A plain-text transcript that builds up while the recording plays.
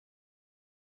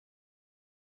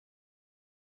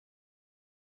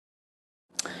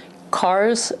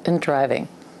Cars and driving.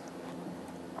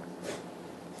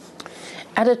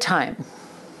 At a time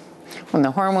when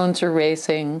the hormones are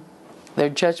racing, their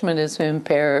judgment is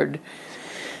impaired,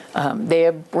 they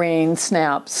have brain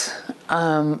snaps,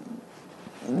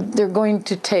 they're going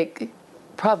to take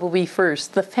probably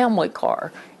first the family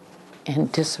car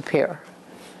and disappear.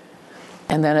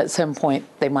 And then at some point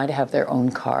they might have their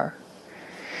own car.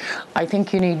 I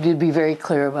think you need to be very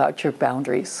clear about your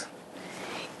boundaries.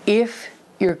 If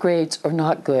your grades are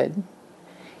not good,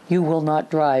 you will not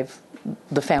drive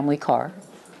the family car.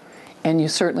 And you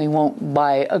certainly won't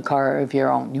buy a car of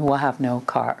your own. You will have no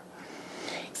car.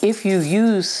 If you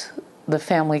use the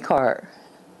family car,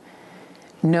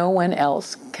 no one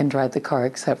else can drive the car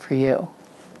except for you.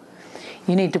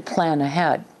 You need to plan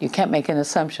ahead. You can't make an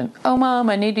assumption. Oh, Mom,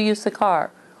 I need to use the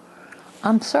car.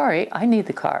 I'm sorry, I need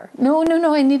the car. No,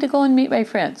 I need to go and meet my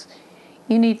friends.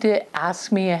 You need to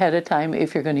ask me ahead of time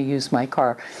if you're going to use my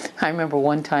car. I remember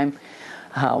one time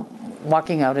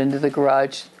walking out into the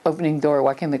garage, opening the door,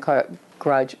 walking in the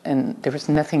garage, and there was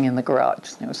nothing in the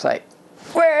garage. It was like,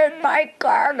 where'd my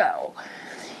car go?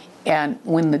 And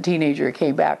when the teenager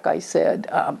came back, I said,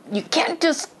 you can't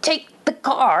just take the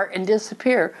car and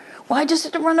disappear. Well, I just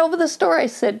had to run over the store. I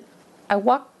said, I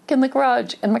walk in the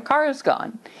garage and my car is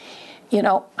gone. You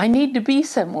know, I need to be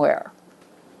somewhere.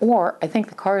 Or I think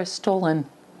the car is stolen.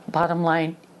 Bottom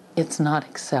line, it's not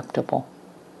acceptable.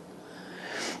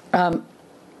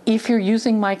 If you're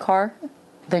using my car,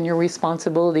 then your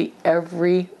responsibility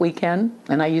every weekend,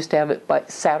 and I used to have it by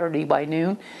Saturday by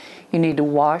noon, you need to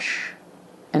wash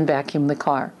and vacuum the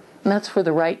car. And that's for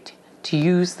the right to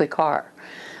use the car.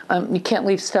 You can't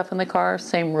leave stuff in the car,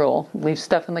 same rule. Leave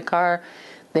stuff in the car,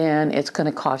 then it's going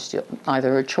to cost you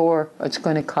either a chore or it's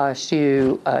going to cost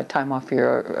you time off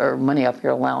or money off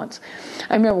your allowance.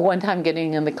 I remember one time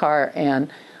getting in the car and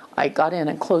I got in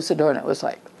and closed the door and it was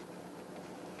like,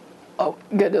 oh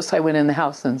goodness. I went in the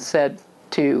house and said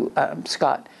to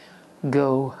Scott,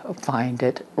 go find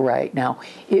it right now.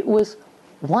 It was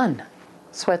one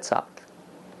sweat sock.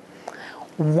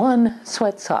 One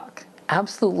sweat sock.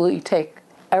 Absolutely take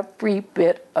every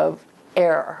bit of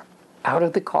air out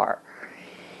of the car.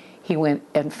 He went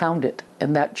and found it,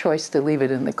 and that choice to leave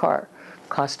it in the car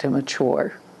cost him a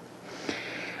chore.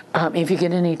 If you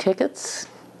get any tickets,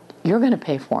 you're going to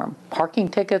pay for them. Parking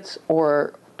tickets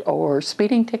or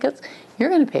speeding tickets, you're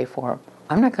going to pay for them.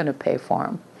 I'm not going to pay for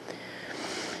them.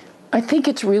 I think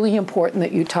it's really important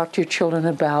that you talk to your children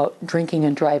about drinking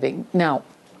and driving. Now,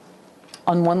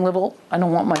 on one level, I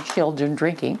don't want my children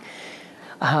drinking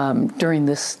during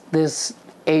this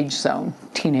age zone,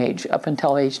 teenage, up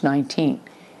until age 19.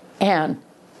 And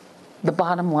the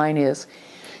bottom line is,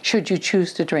 should you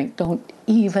choose to drink, don't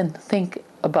even think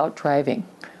about driving.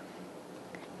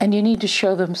 And you need to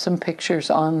show them some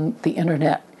pictures on the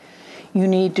internet. You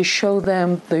need to show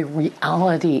them the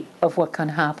reality of what can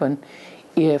happen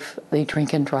if they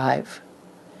drink and drive.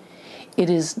 It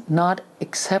is not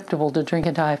acceptable to drink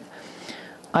and drive.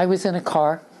 I was in a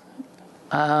car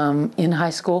in high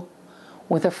school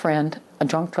with a friend. A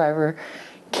drunk driver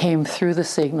came through the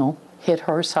signal, hit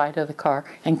her side of the car,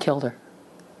 and killed her.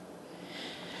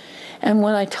 And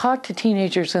when I talk to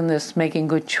teenagers in this Making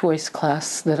Good Choice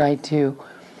class that I do,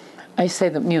 I say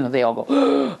that, they all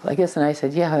go, I guess, and I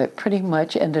said, yeah, it pretty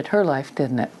much ended her life,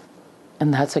 didn't it?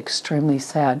 And that's extremely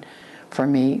sad for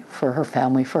me, for her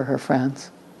family, for her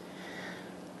friends.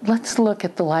 Let's look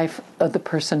at the life of the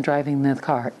person driving the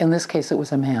car. In this case, it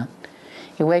was a man.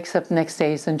 He wakes up the next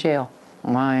day, he's in jail.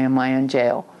 Why am I in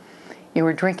jail? You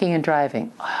were drinking and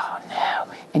driving. Oh,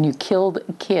 no. And you killed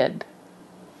a kid.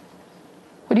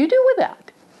 What do you do with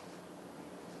that?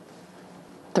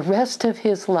 The rest of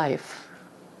his life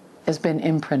has been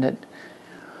imprinted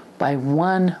by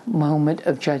one moment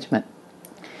of judgment.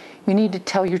 You need to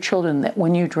tell your children that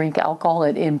when you drink alcohol,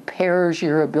 it impairs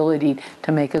your ability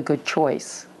to make a good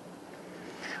choice.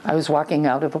 I was walking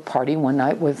out of a party one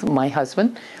night with my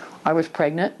husband. I was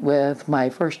pregnant with my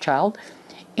first child,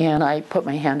 and I put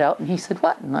my hand out, and he said,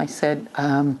 what? And I said,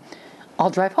 I'll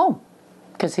drive home,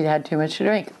 because he'd had too much to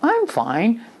drink. I'm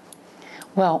fine.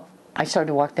 Well, I started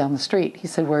to walk down the street. He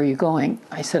said, where are you going?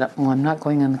 I said, well, I'm not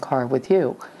going in the car with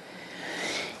you.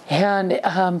 And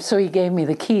so he gave me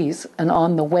the keys, and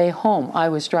on the way home, I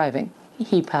was driving.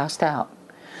 He passed out.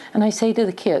 And I say to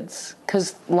the kids,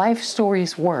 because life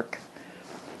stories work,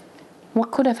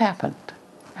 what could have happened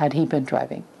had he been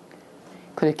driving?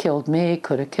 Could have killed me,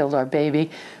 could have killed our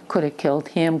baby, could have killed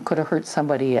him, could have hurt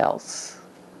somebody else.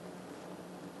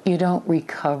 You don't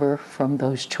recover from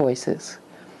those choices.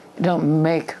 You don't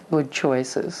make good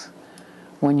choices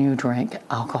when you drink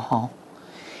alcohol.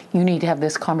 You need to have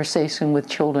this conversation with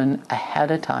children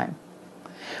ahead of time,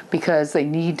 because they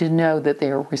need to know that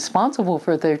they are responsible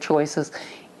for their choices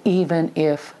even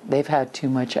if they've had too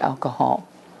much alcohol.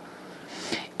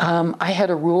 I had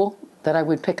a rule that I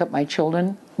would pick up my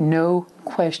children, no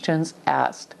questions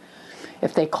asked.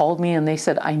 If they called me and they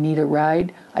said, I need a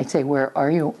ride, I'd say, where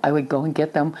are you? I would go and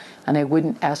get them, and I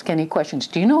wouldn't ask any questions.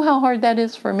 Do you know how hard that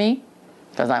is for me?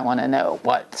 Because I want to know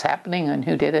what's happening and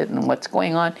who did it and what's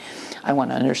going on. I want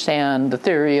to understand the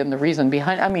theory and the reason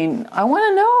behind it. I mean, I want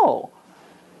to know.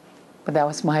 But that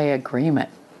was my agreement.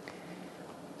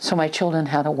 So my children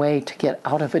had a way to get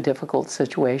out of a difficult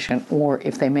situation, or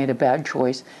if they made a bad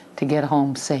choice, to get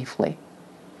home safely.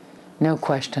 No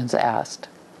questions asked.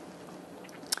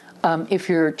 If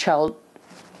your child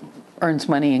earns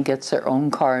money and gets their own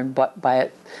car and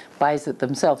buys it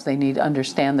themselves, they need to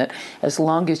understand that as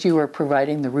long as you are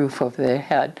providing the roof over their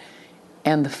head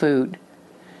and the food,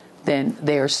 then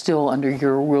they are still under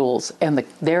your rules, and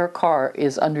their car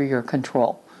is under your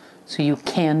control. So you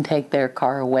can take their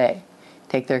car away,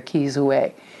 take their keys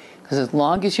away. Because as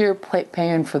long as you're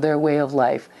paying for their way of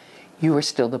life, you are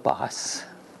still the boss.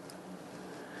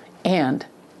 And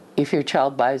if your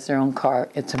child buys their own car,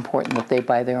 it's important that they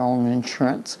buy their own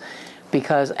insurance,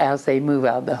 because as they move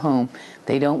out of the home,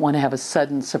 they don't want to have a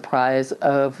sudden surprise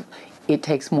of it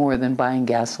takes more than buying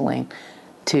gasoline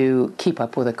to keep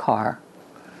up with a car.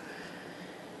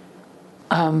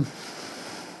 And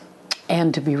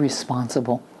to be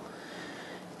responsible.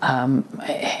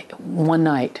 One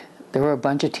night, there were a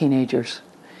bunch of teenagers,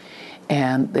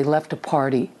 and they left a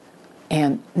party,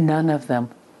 and none of them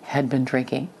had been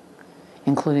drinking,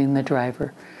 including the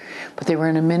driver. But they were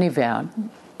in a minivan,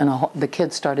 and the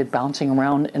kids started bouncing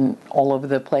around and all over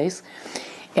the place.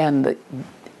 And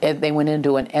they went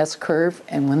into an S-curve,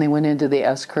 and when they went into the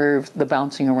S-curve, the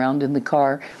bouncing around in the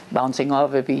car, bouncing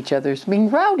off of each other,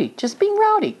 being rowdy, just being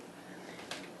rowdy,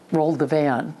 rolled the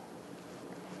van.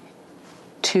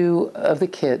 2 of the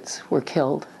kids were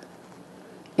killed.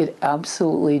 It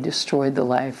absolutely destroyed the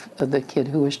life of the kid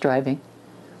who was driving,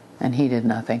 and he did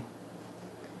nothing.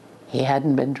 He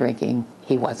hadn't been drinking.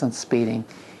 He wasn't speeding.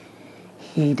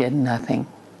 He did nothing.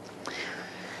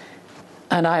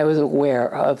 And I was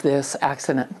aware of this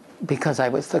accident because I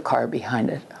was the car behind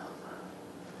it.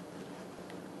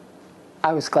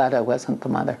 I was glad I wasn't the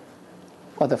mother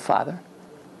or the father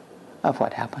of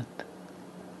what happened.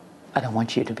 I don't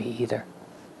want you to be either.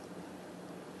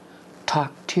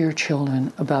 Talk to your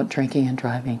children about drinking and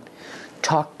driving.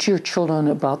 Talk to your children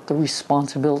about the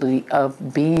responsibility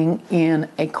of being in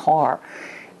a car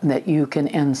that you can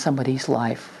end somebody's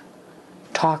life.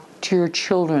 Talk to your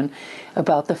children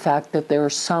about the fact that there are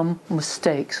some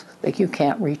mistakes that you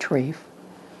can't retrieve,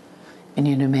 and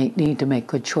you need to make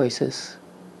good choices.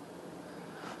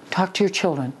 Talk to your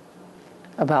children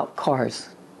about cars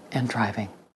and driving.